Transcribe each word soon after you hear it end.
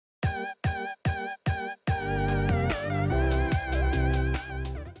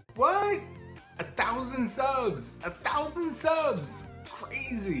1,000 subs! 1,000 subs!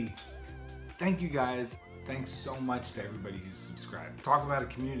 Crazy! Thank you guys. Thanks so much to everybody who's subscribed. Talk about a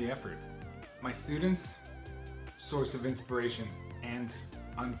community effort. My students, source of inspiration and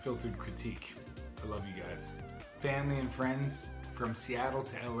unfiltered critique. I love you guys. Family and friends from Seattle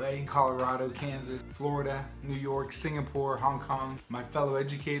to LA, Colorado, Kansas, Florida, New York, Singapore, Hong Kong. My fellow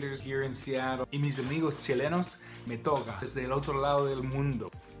educators here in Seattle. Y mis amigos chilenos, me toca desde el otro lado del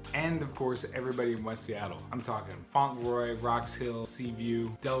mundo. And of course, everybody in West Seattle. I'm talking Fauntleroy, Rocks Hill, Seaview,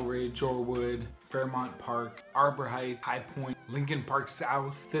 Delray, Jorwood, Fairmont Park, Arbor Heights, High Point, Lincoln Park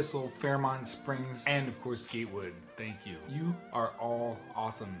South, Thistle, Fairmont Springs, and of course Gatewood. Thank you. You are all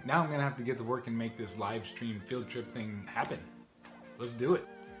awesome. Now I'm gonna have to get to work and make this live stream field trip thing happen. Let's do it.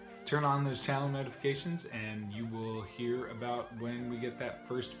 Turn on those channel notifications and you will hear about when we get that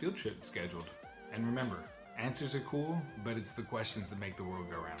first field trip scheduled. And remember, answers are cool, but it's the questions that make the world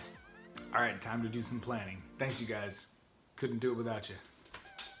go round. All right, time to do some planning. Thanks, you guys. Couldn't do it without you.